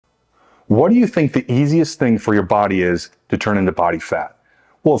What do you think the easiest thing for your body is to turn into body fat?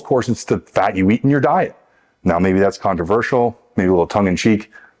 Well, of course, it's the fat you eat in your diet. Now, maybe that's controversial, maybe a little tongue-in-cheek,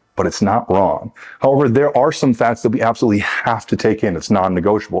 but it's not wrong. However, there are some fats that we absolutely have to take in. It's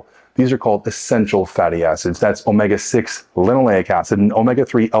non-negotiable. These are called essential fatty acids. That's omega-6 linoleic acid and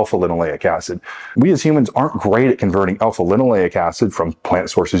omega-3 alpha-linoleic acid. We as humans aren't great at converting alpha-linoleic acid from plant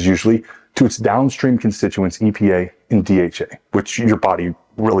sources usually to its downstream constituents EPA and DHA, which your body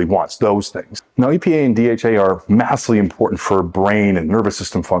really wants, those things. Now, EPA and DHA are massively important for brain and nervous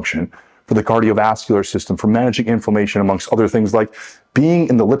system function, for the cardiovascular system, for managing inflammation, amongst other things, like being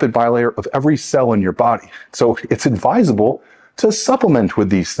in the lipid bilayer of every cell in your body. So it's advisable to supplement with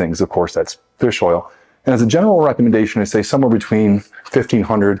these things. Of course, that's fish oil. And as a general recommendation, I say somewhere between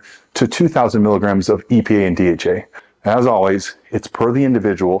 1,500 to 2,000 milligrams of EPA and DHA. As always, it's per the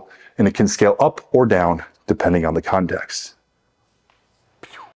individual, and it can scale up or down depending on the context.